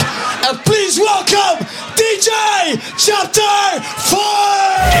Please welcome DJ Chapter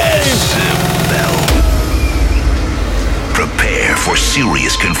 5! Decibel. Prepare for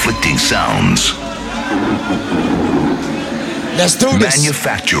serious conflicting sounds. Let's do this.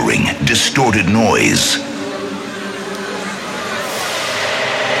 Manufacturing distorted noise.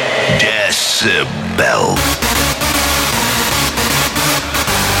 Decibel.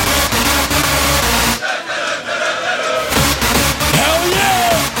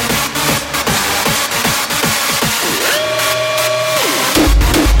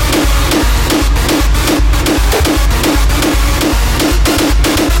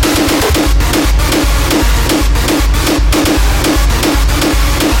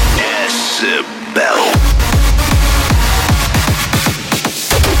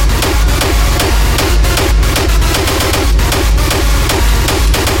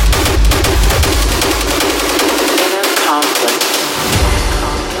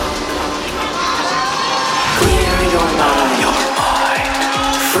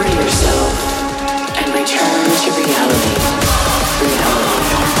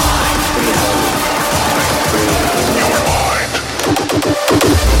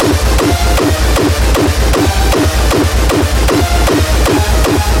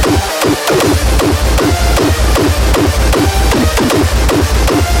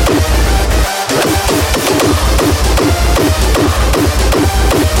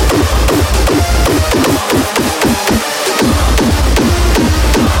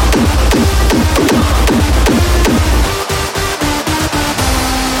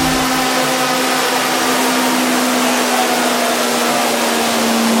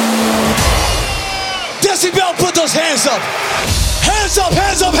 Decibel, put those hands up. Hands up,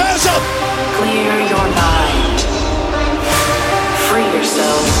 hands up, hands up. Clear your mind. Free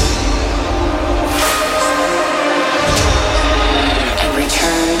yourself. And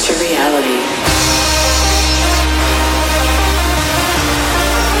return to reality.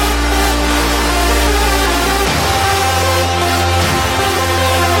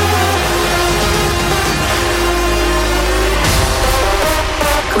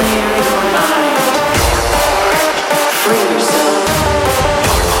 Clear your mind. Free yourself.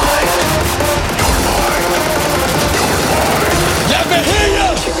 Let me hear you.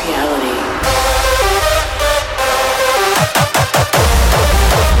 To reality.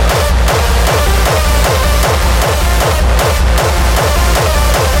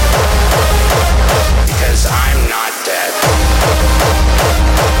 Because I'm not dead.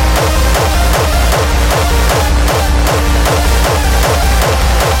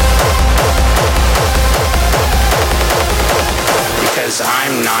 Because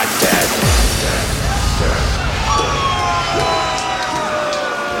I'm not dead.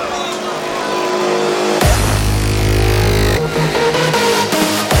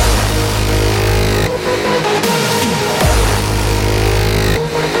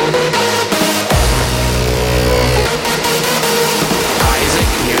 Isaac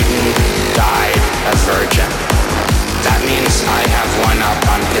Newton died a virgin. That means I have one up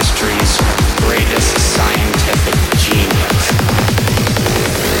on history's greatest scientific genius.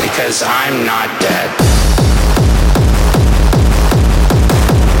 Because I'm not dead.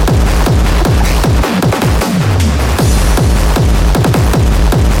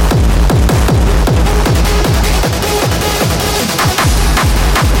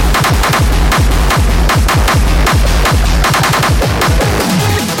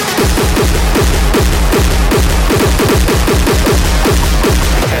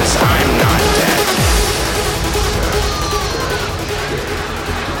 Because I'm not dead.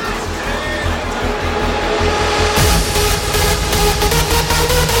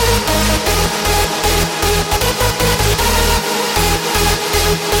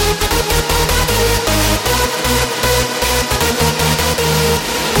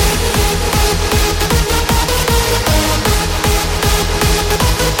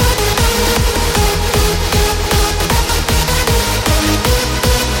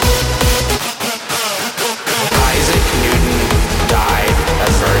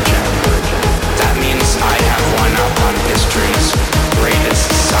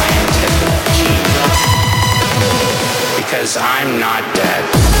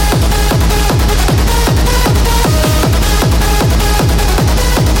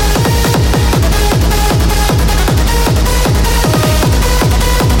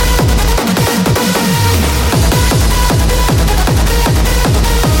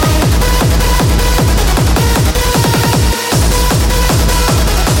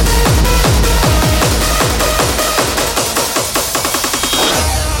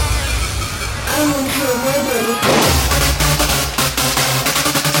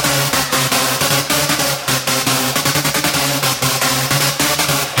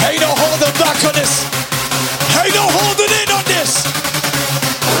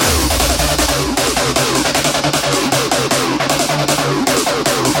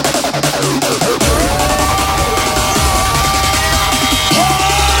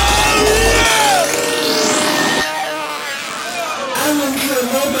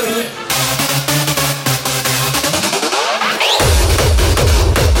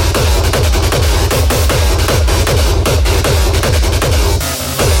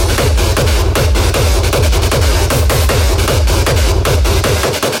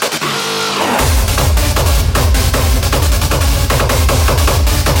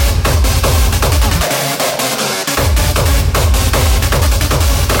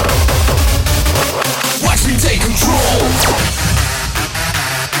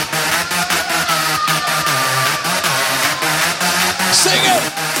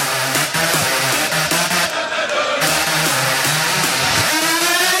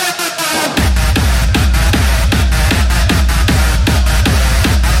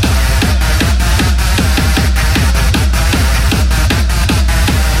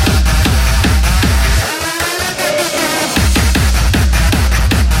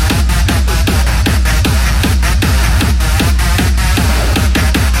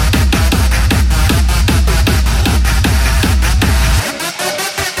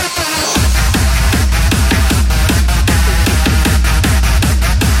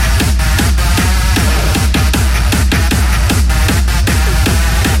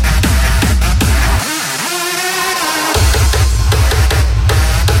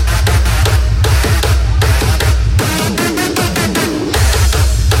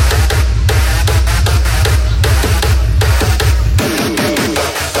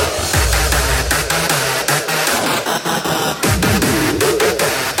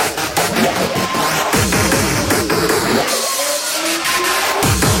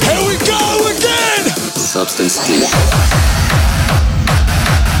 substance deep.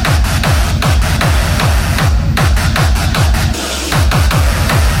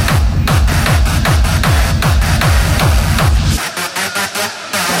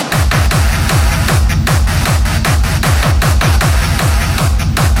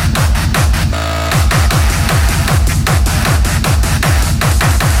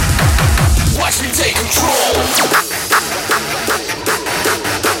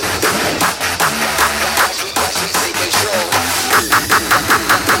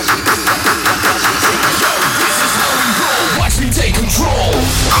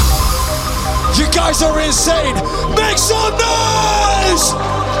 Are insane. Make some noise!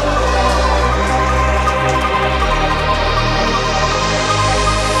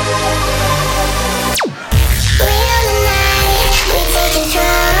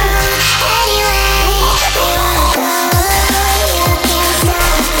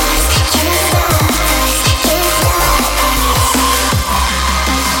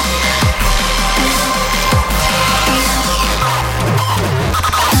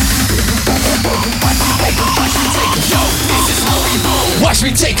 Watch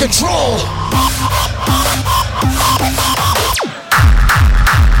me take control.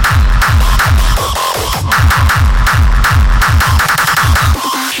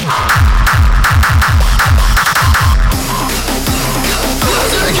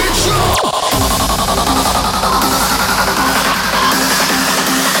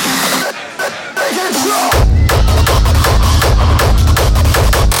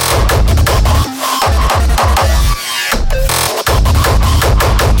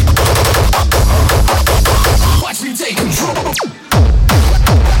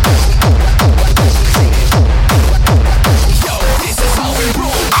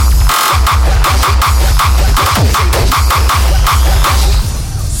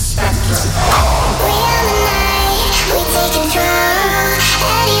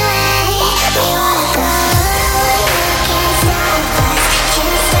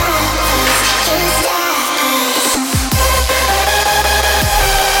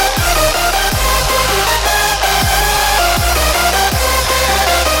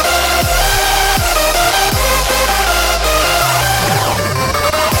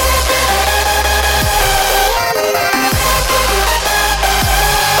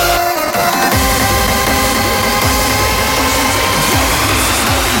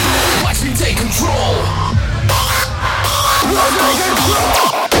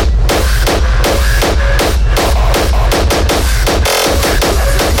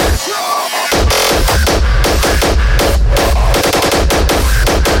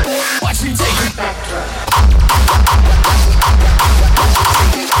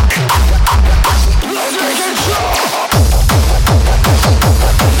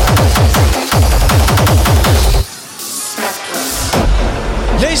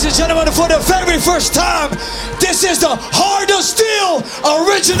 Ladies and gentlemen, for the very first time, this is the Heart of Steel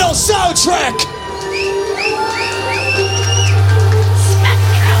original soundtrack.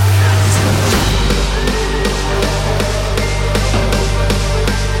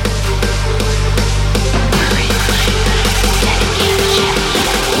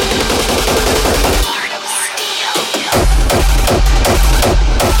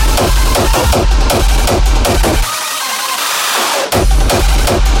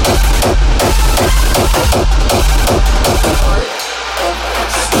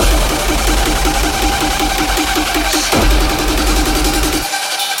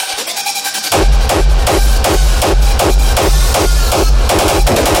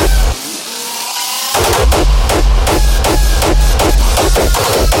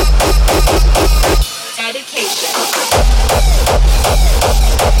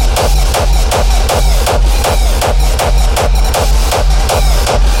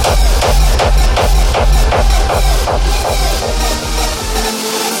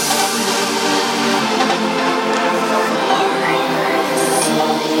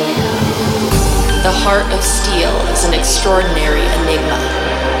 The Heart of Steel is an extraordinary enigma.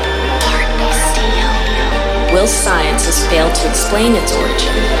 Will science has failed to explain its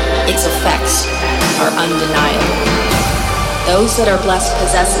origin, its effects are undeniable. Those that are blessed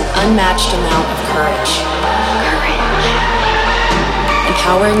possess an unmatched amount of courage,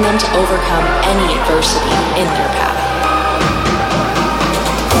 empowering them to overcome any adversity in their path.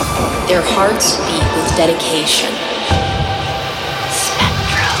 Their hearts beat with dedication.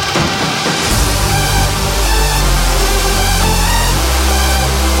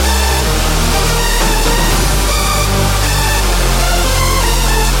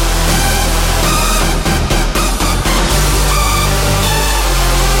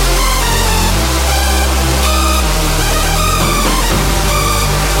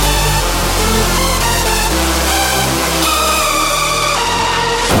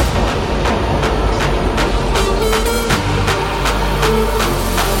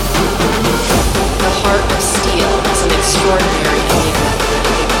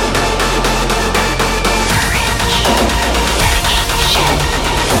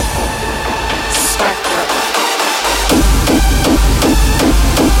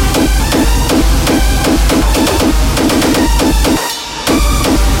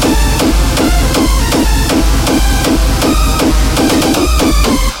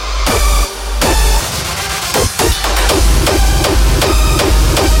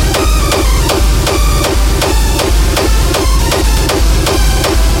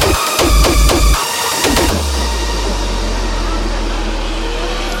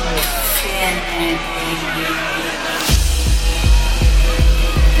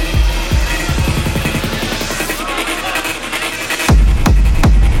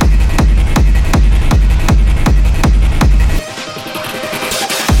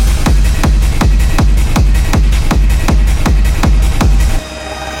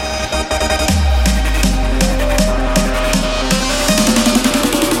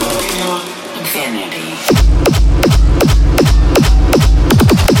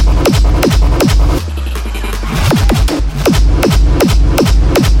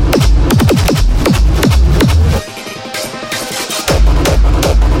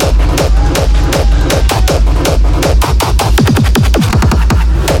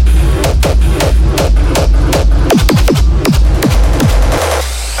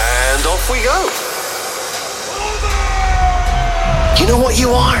 You know what you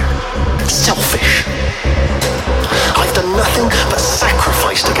are? Selfish. I've done nothing but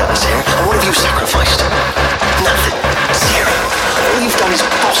sacrifice to get us here. And what have you sacrificed? Nothing. Zero. All you've done is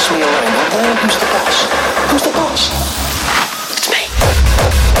boss me around. Well, who's the boss? Who's the boss? It's me.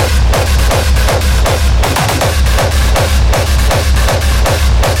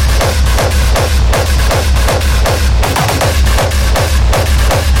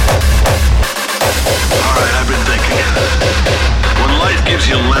 Alright, I've been thinking. When life gives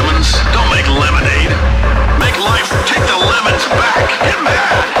you lemons, don't make lemonade. Make life take the lemons back. Get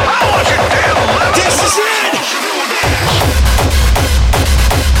mad. I don't want your damn lemons. This is it!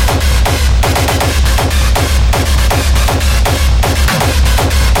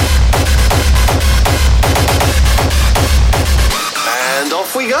 And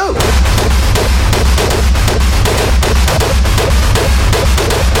off we go.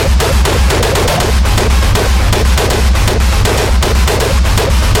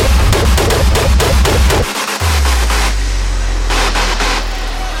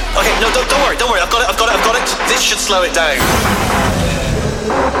 Okay, no, don't worry. I've got it. This should slow it down.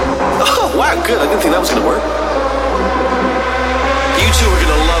 Oh, wow, good. I didn't think that was going to work. You two are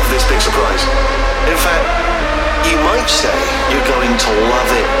going to love this big surprise. In fact, you might say you're going to love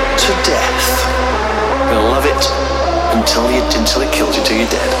it to death. You're going to love it until it kills you till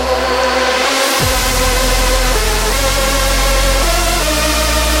you're dead.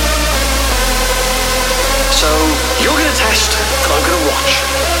 So, you're going to test, and I'm going to watch.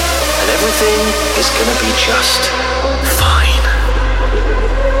 And everything is going to be just fine.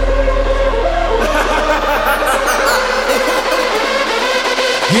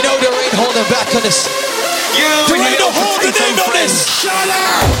 You know there ain't holding back on this. There ain't no holding in on this. Shut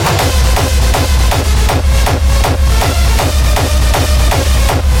up!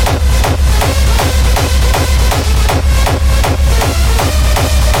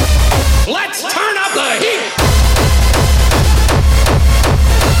 Let's turn up the heat!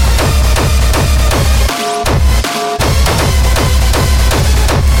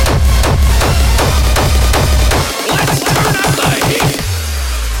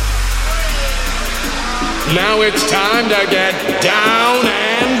 Now it's time to get down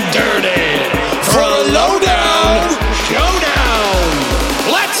and dirty for a lowdown showdown.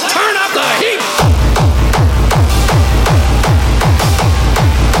 Let's turn up the heat.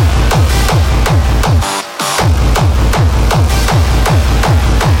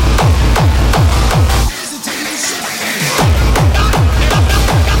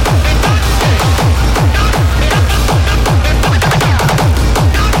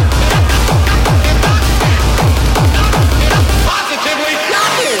 Positive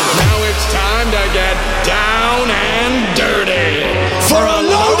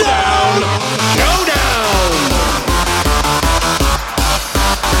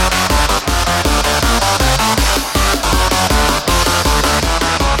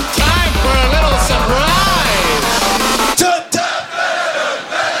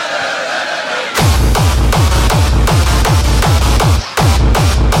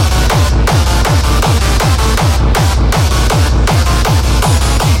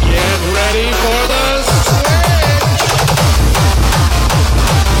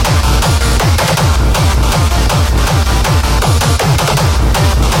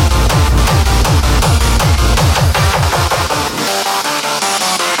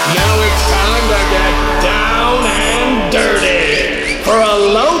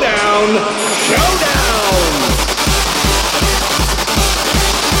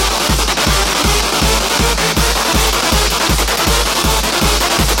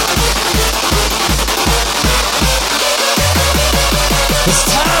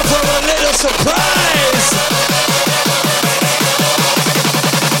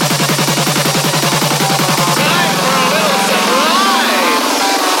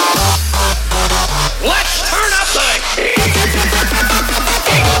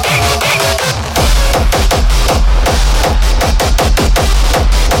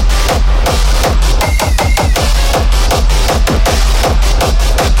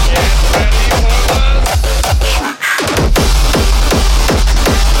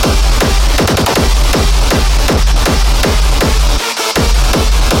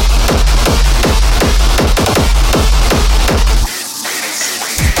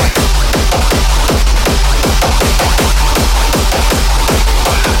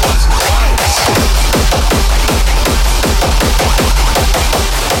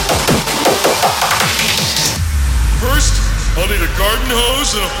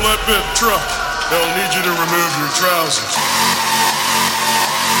in a flatbed truck. They'll need you to remove your trousers.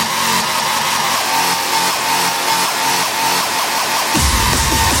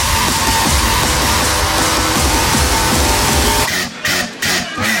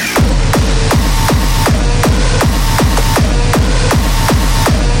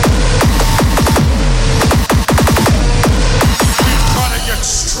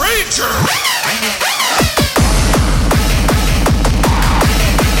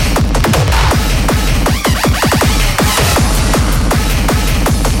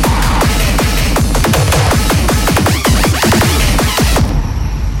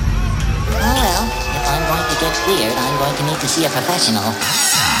 To see a professional.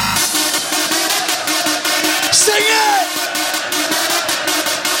 Sing it!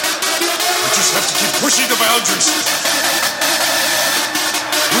 We just have to keep pushing the boundaries.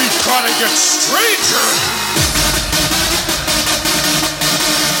 We've got to get stranger.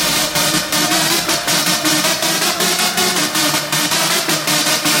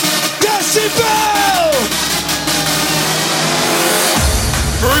 Decibel!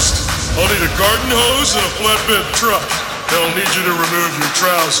 First, I'll need a garden hose and a flatbed truck. They'll need you to remove your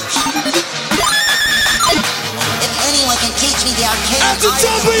trousers. If anyone can teach me the arcade... At the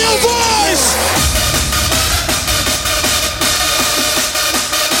top of your voice!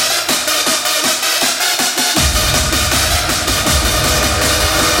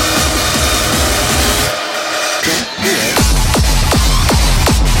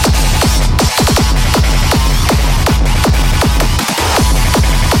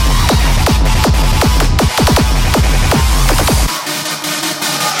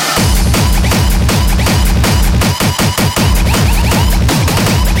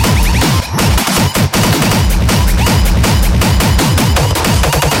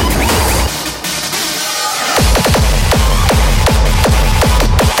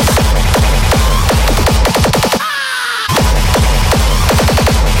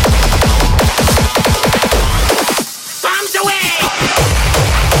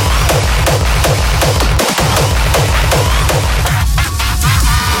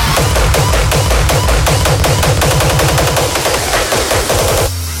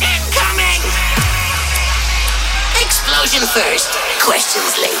 First,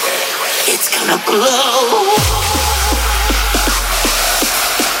 questions later. It's gonna blow.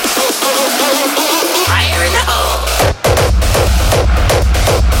 Fire in the hole.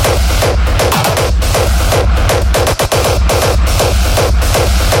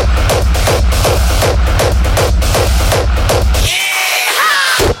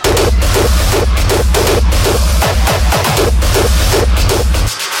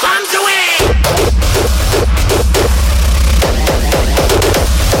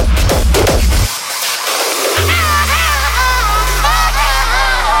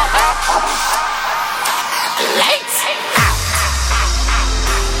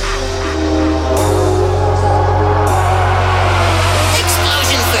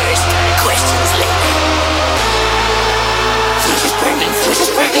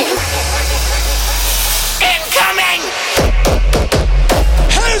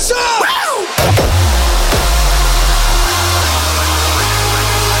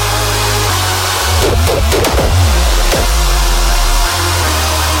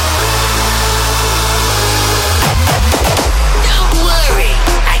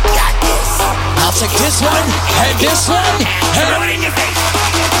 Take this one, and this one, and right in your face.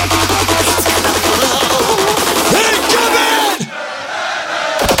 Incoming!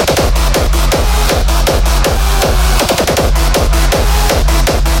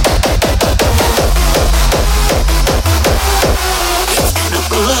 It's gonna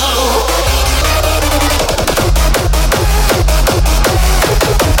blow.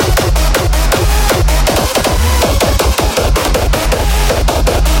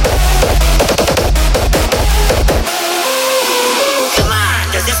 Come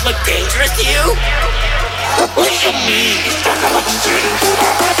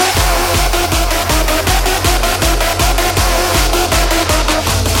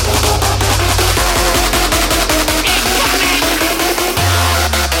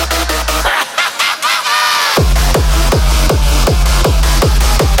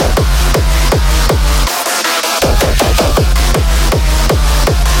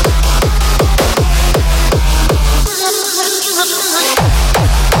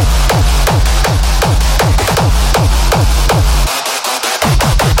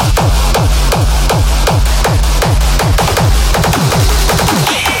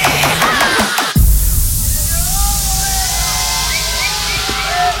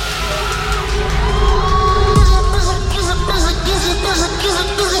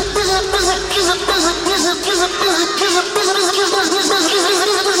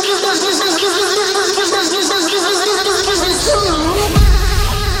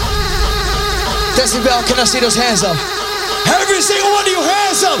Decibel, can I see those hands up? Every single one of you,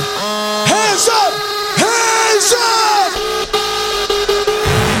 hands up! Hands up! Hands up!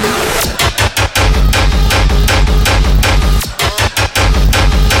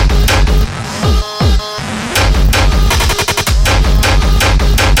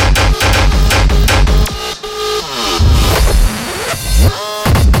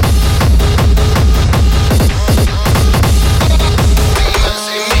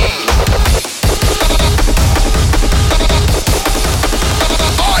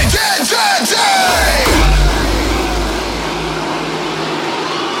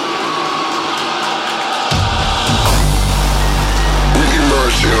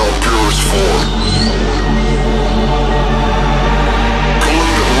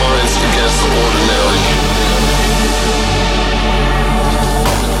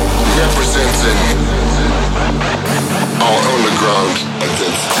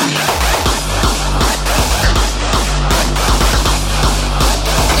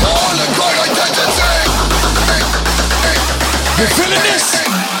 You feeling this?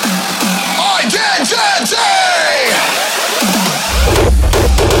 Identity!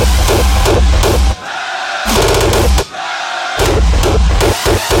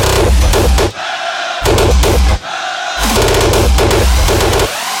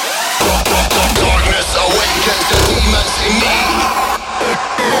 Darkness awakens the demons in me.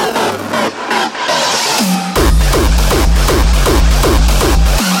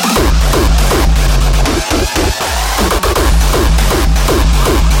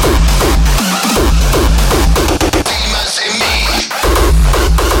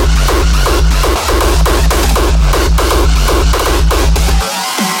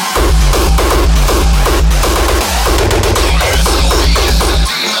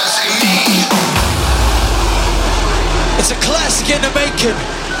 In the making.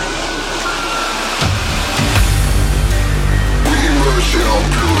 We emerge in our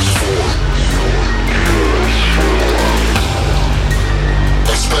purest form,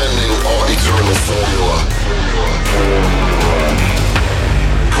 expanding our eternal formula.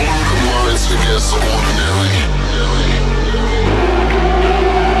 Polluted minds against the ordinary.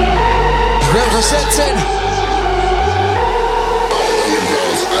 Representing Our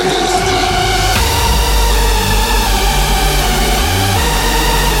underground's identity.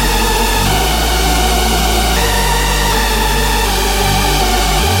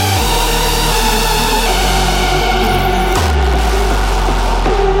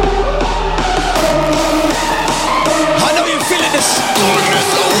 Darkness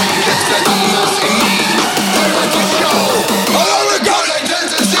awakens the demons in me. I like to show all the God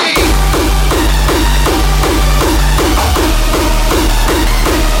identity.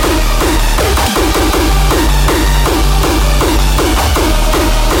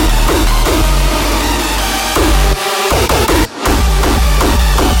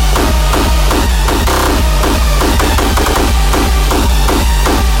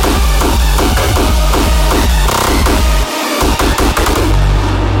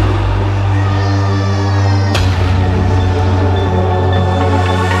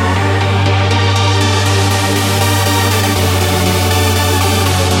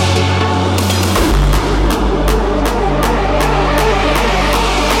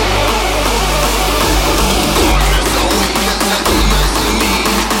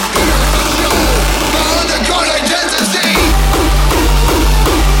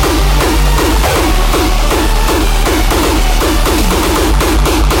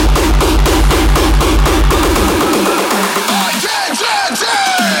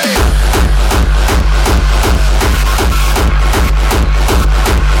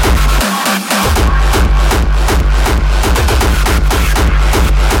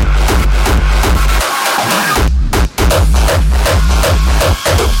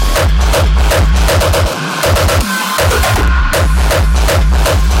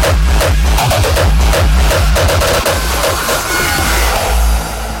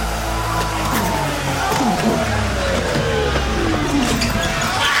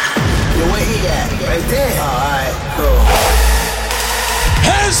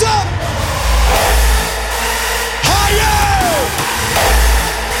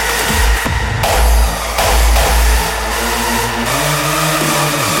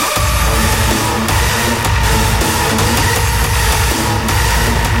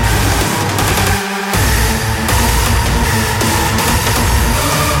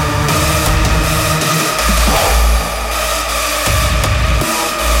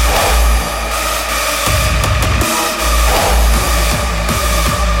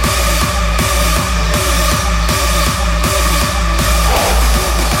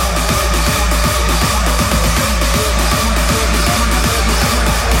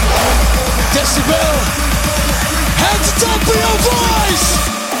 Decibel. Hands to top of your voice.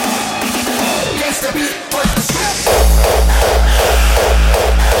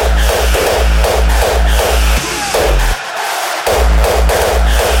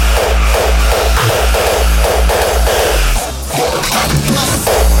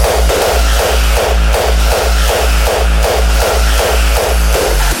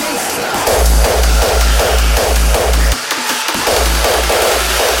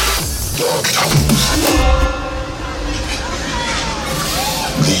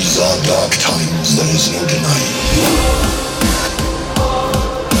 These are dark times, there is no denying.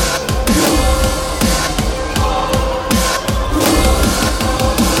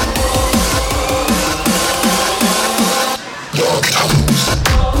 Dark times.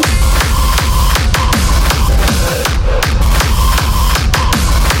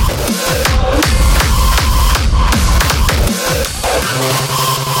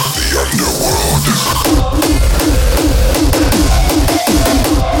 The underworld.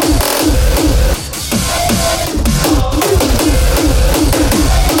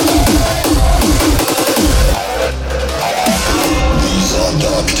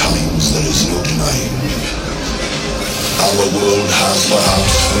 Dark times, there is no denying. Our world has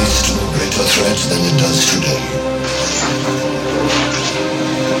perhaps faced no greater threat than it does today.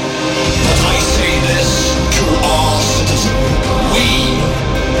 But I say this to our citizen. We,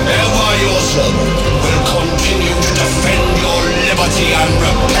 ever your servant, will continue to defend your liberty and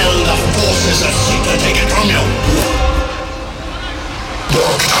repel the forces that seek to take it from you.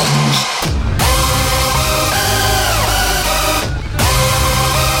 Dark times.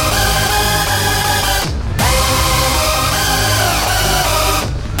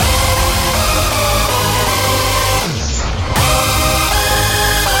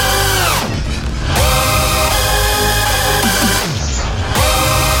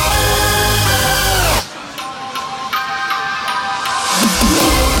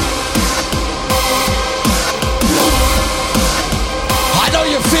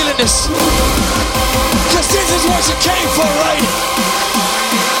 Cause this is what you came for, right?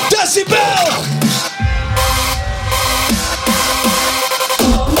 Decibel!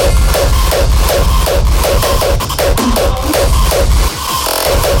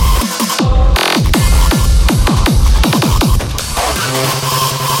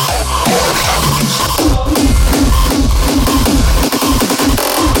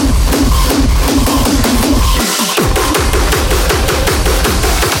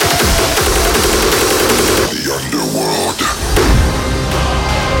 The underworld.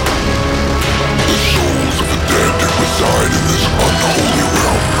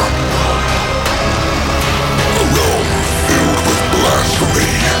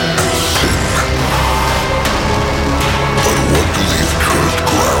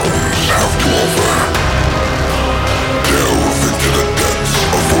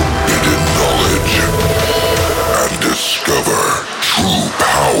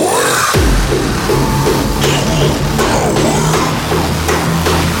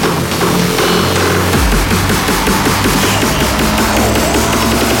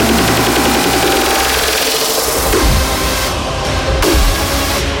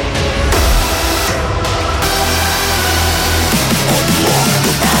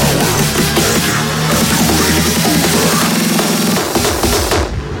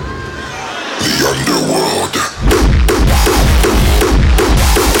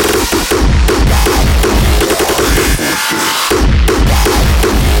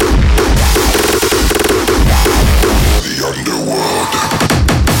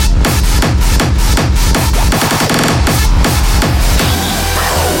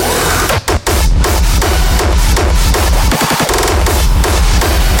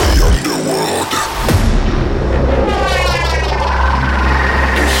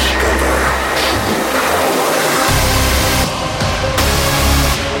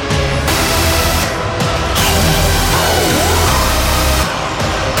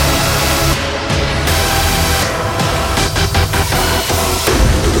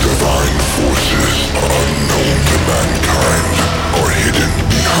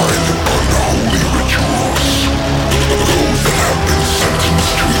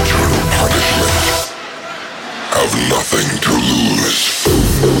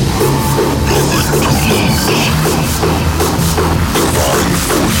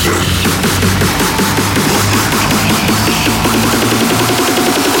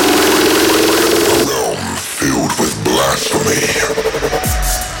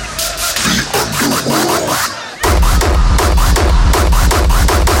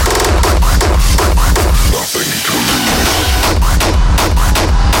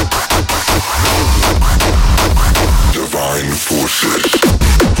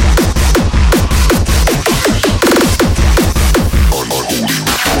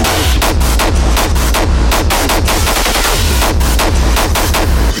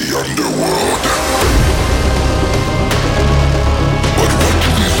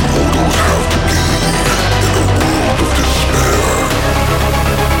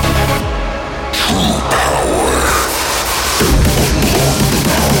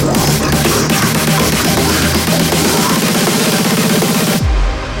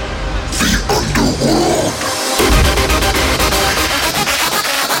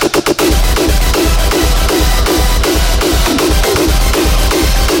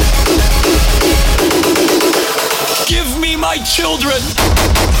 my children!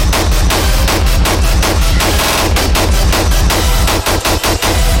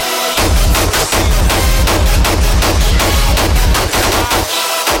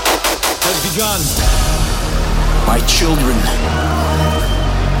 Begun. My children,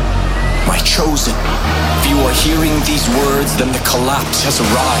 my chosen, if you are hearing these words, then the collapse has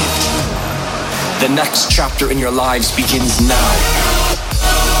arrived. The next chapter in your lives begins now.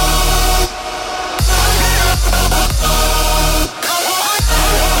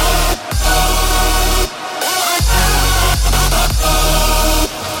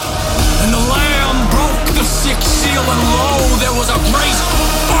 And the Lamb broke the sixth seal, and lo, there was a great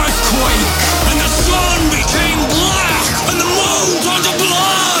earthquake, and the sun became black, and the moon turned to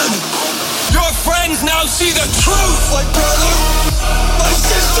blood. Your friends now see the truth. My brother, my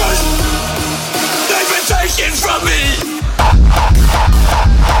sisters, they've been taken from me.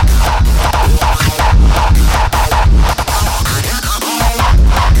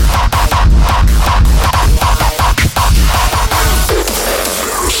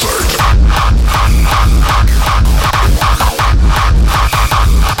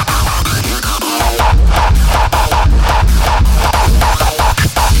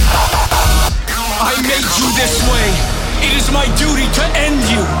 This way. It is my duty to end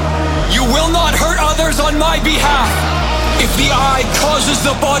you. You will not hurt others on my behalf. If the eye causes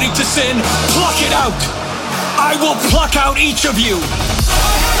the body to sin, pluck it out. I will pluck out each of you.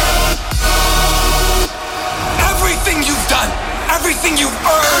 Everything you've done, everything you've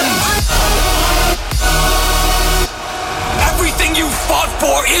earned, everything you fought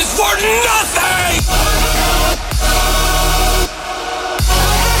for is for nothing!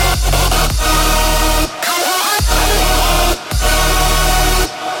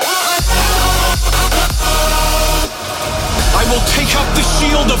 I will take up the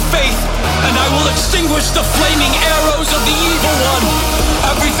shield of faith, and I will extinguish the flaming arrows of the evil one.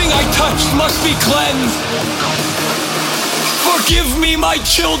 Everything I touch must be cleansed. Forgive me, my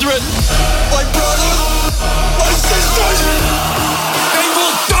children. my brother, my sisters. They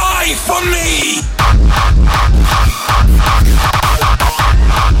will die for me.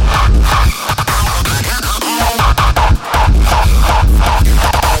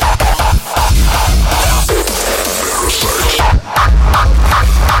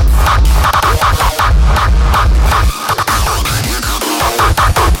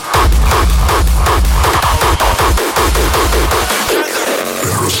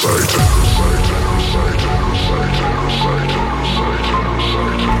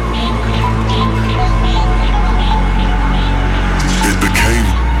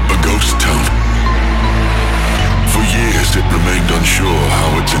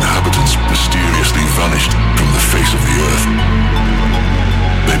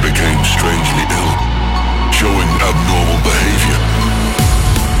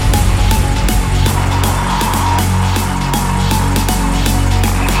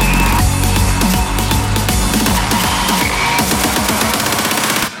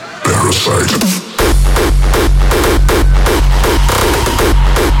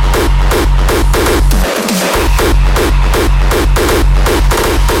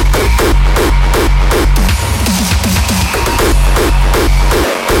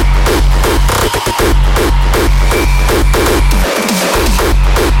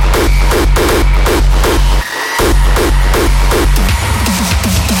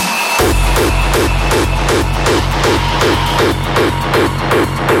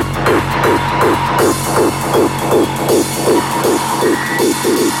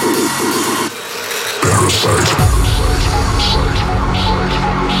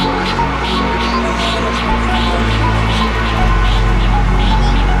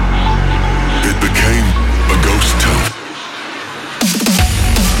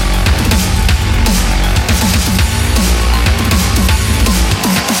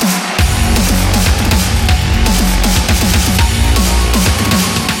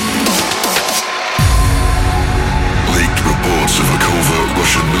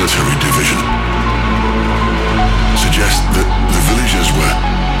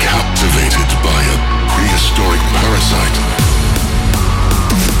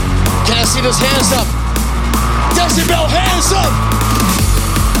 Hands up! Decibel, hands up!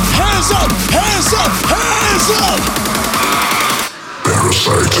 Hands up! Hands up! Hands up!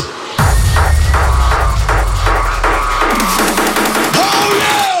 Parasite. Oh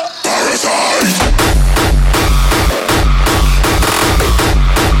yeah! Parasite!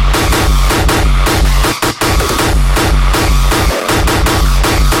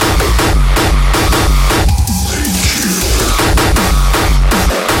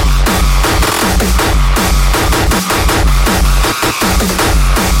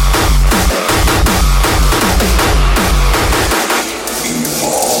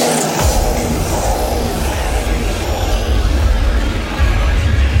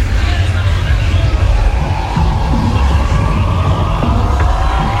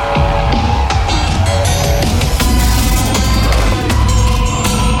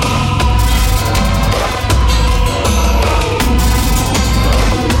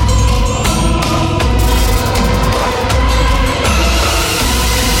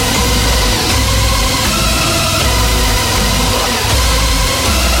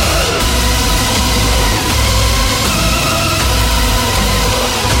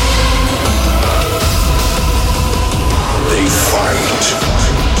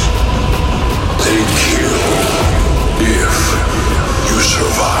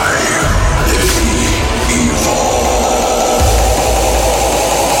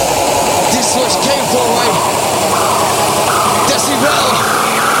 is what you came for, right? Decibel,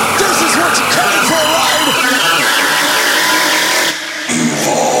 this is what you came for, right?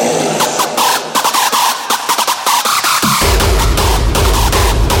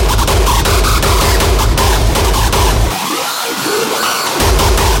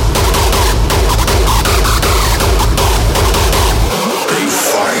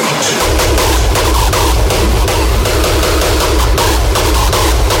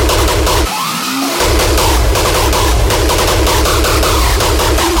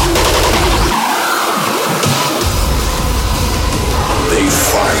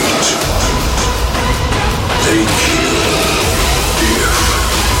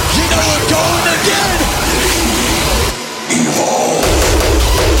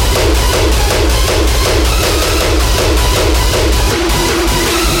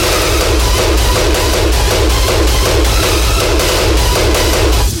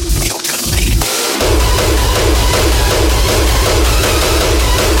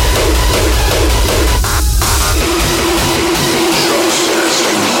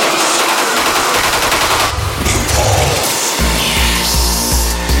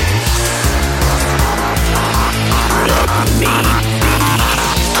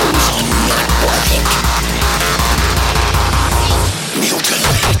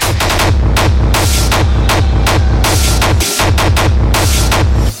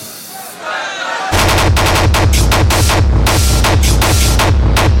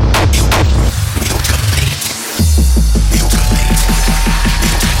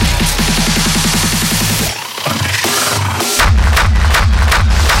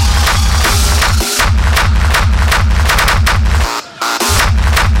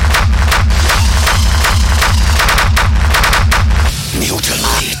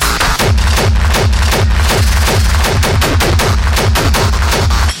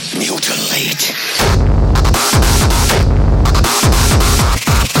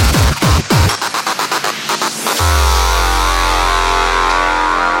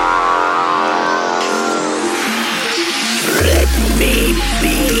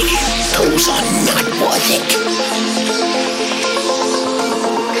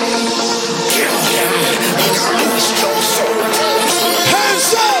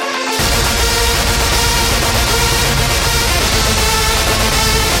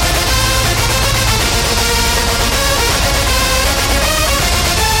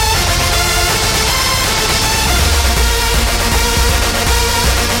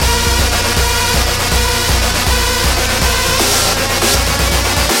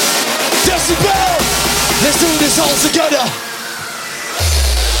 Let's do this all together.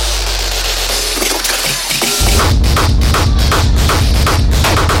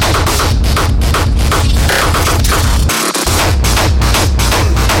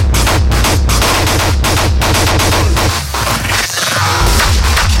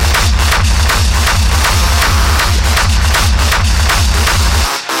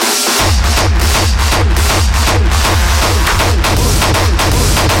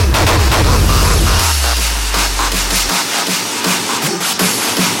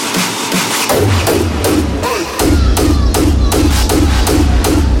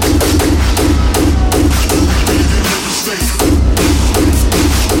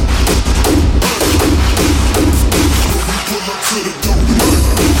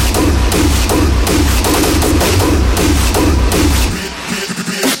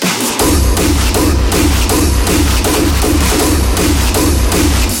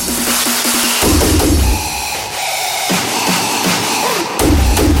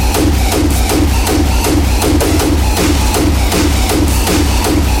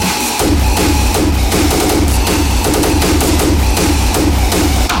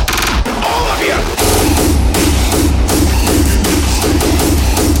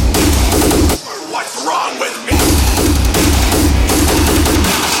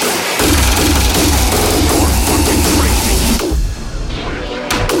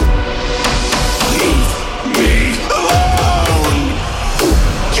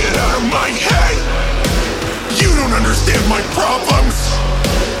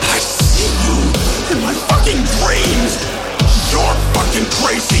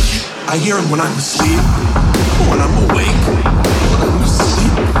 I hear him when I'm asleep, when I'm awake, when I'm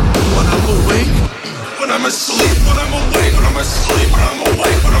asleep, when I'm awake, when I'm asleep, when I'm awake, when I'm asleep, when I'm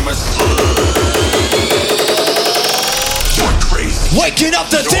awake, when I'm asleep. You're crazy. Waking up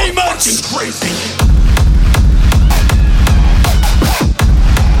the demons. You're fucking crazy.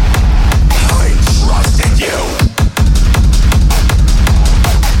 I trusted you.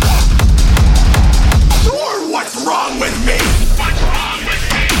 You're what's wrong with me. What's wrong with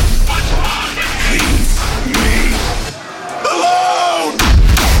me? What's wrong?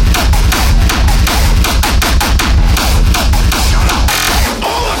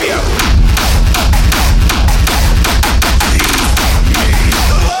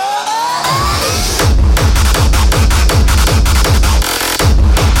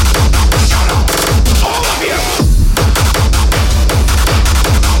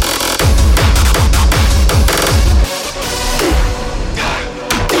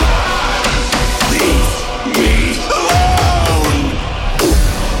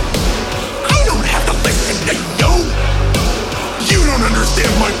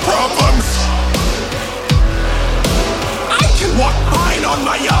 on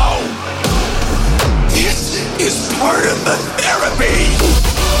my own. This is part of the therapy.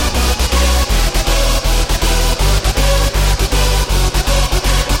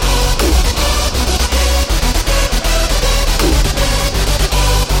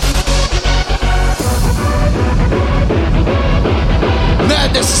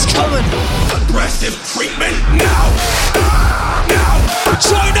 Madness is coming. Aggressive treatment now. Now.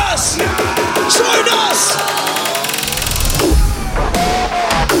 Join us. Join us.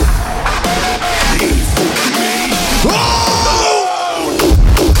 Leave me. Oh!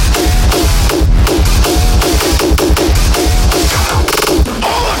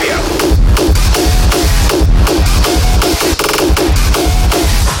 All of you.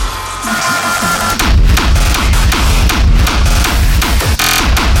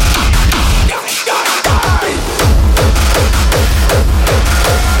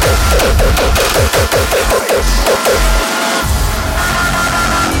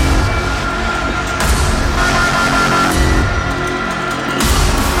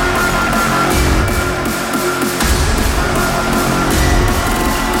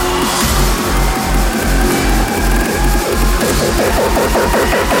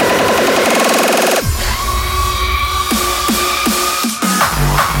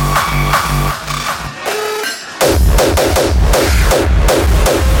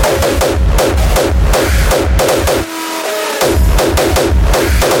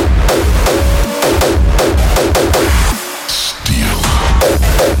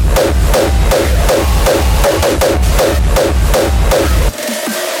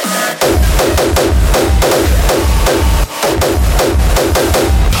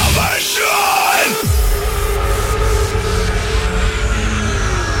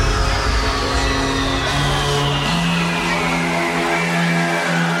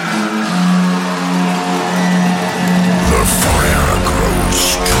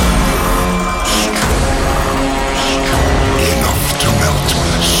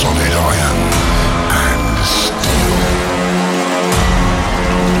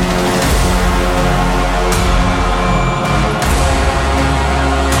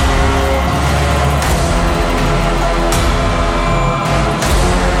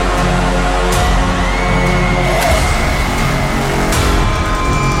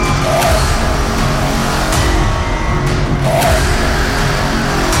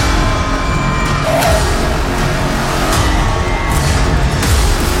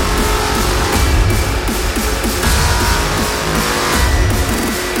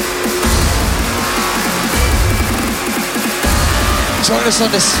 Join us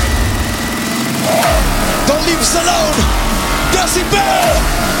on this. Don't leave us alone. Decibel.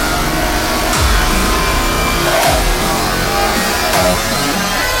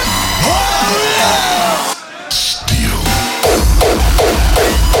 Oh yeah. Steel.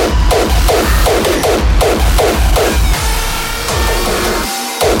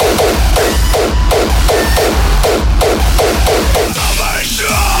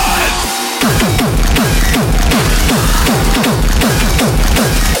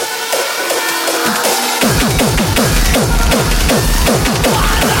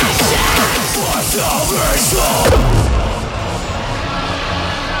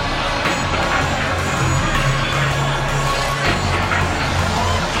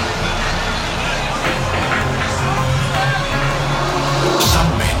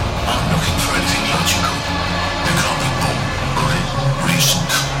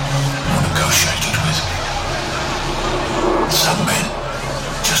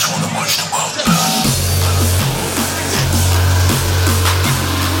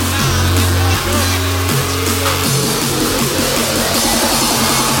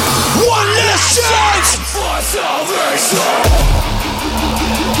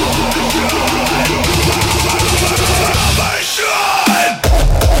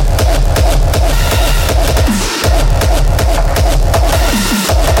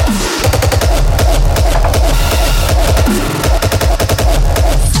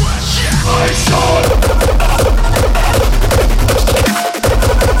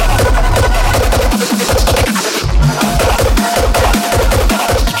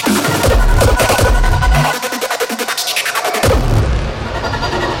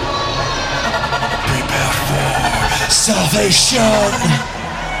 Salvation.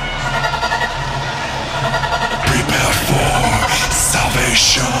 Prepare for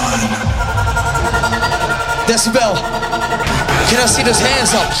salvation. Decibel, can I see those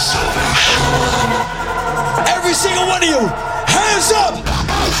hands up? Every single one of you, hands up!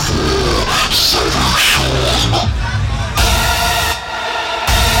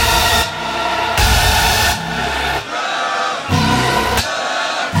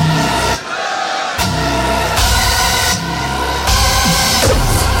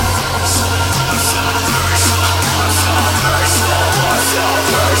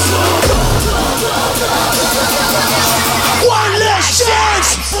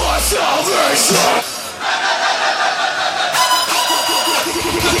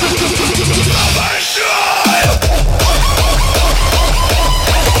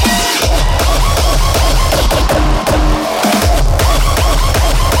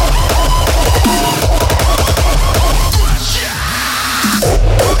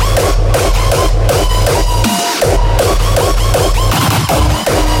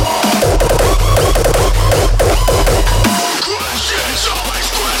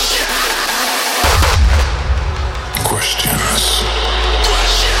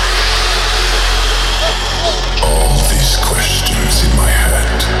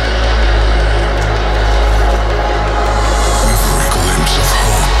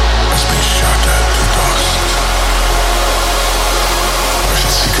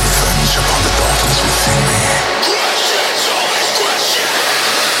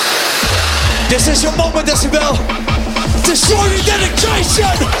 This is your moment, Decibel. Destroy your dedication.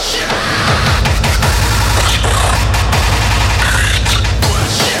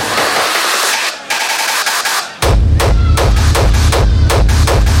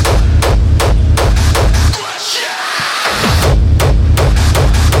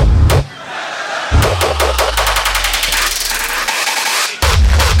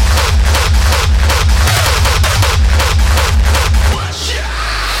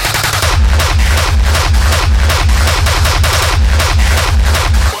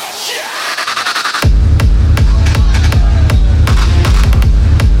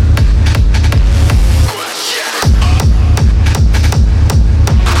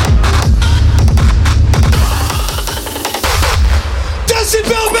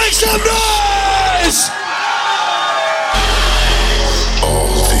 Decibel, make some noise! All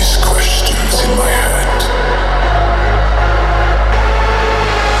these questions in my head.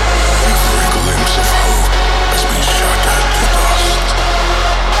 Every glimpse of hope has been shattered to dust.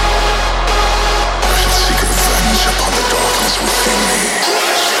 I shall seek revenge upon the darkness within me.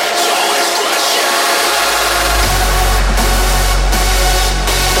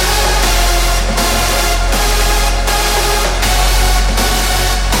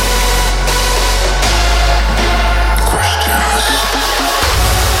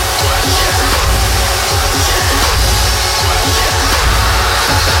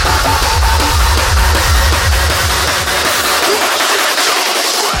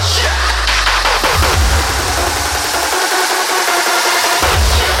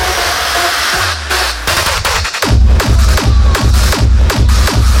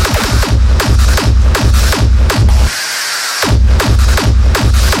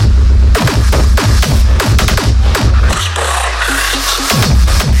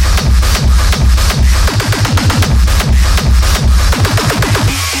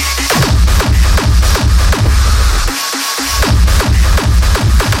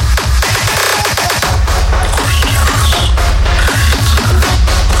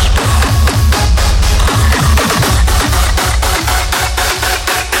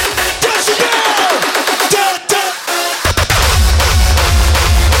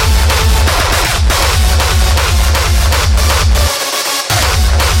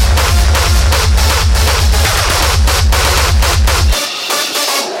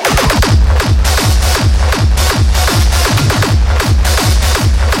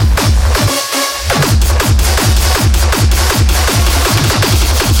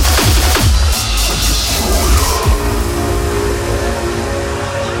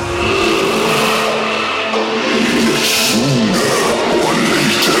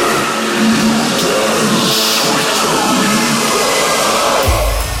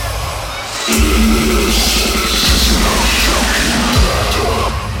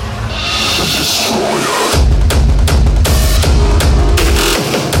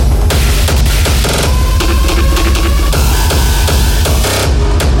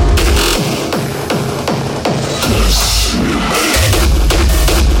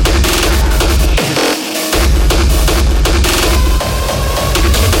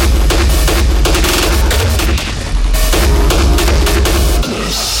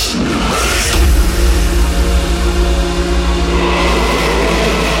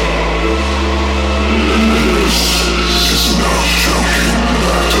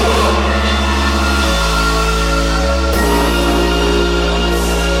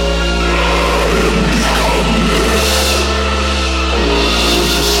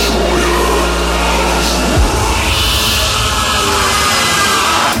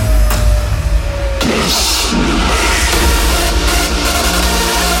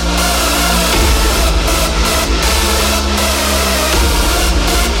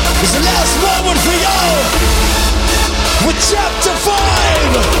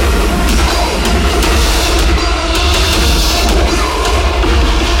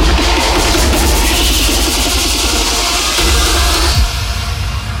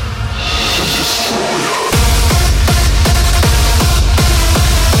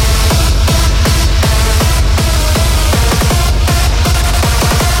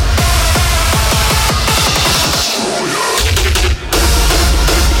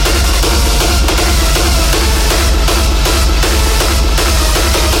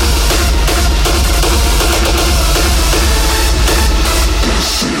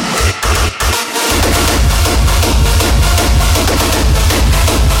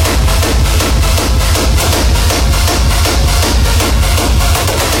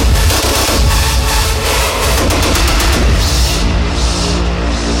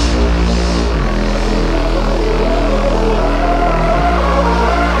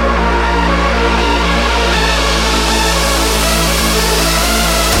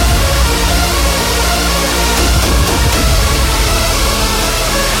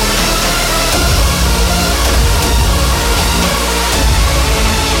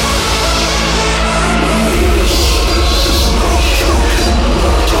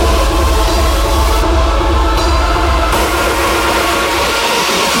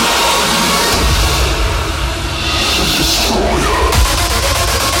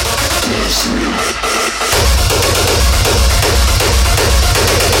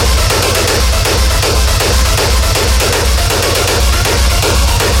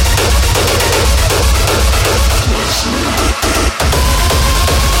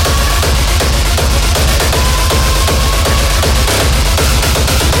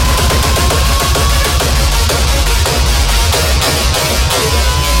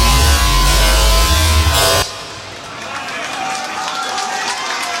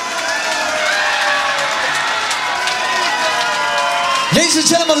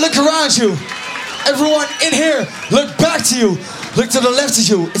 gentlemen, look around you. Everyone in here, look back to you. Look to the left of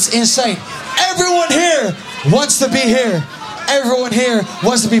you. It's insane. Everyone here wants to be here. Everyone here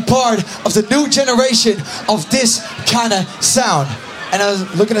wants to be part of the new generation of this kind of sound. And I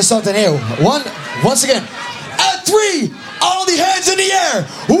was looking at something here. Once again. At 3, all the hands in the air.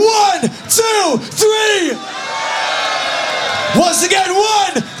 1, 2, 3. Once again,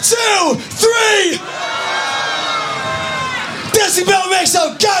 1, 2, 3. Decibel makes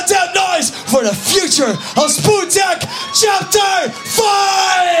some goddamn noise for the future of Spoon Tech Chapter 5!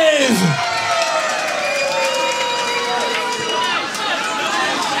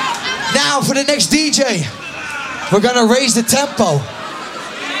 Now for the next DJ, we're gonna raise the tempo.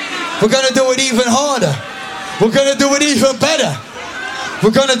 We're gonna do it even harder. We're gonna do it even better.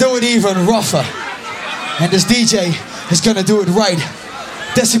 We're gonna do it even rougher. And this DJ is gonna do it right.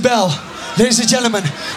 Decibel, ladies and gentlemen,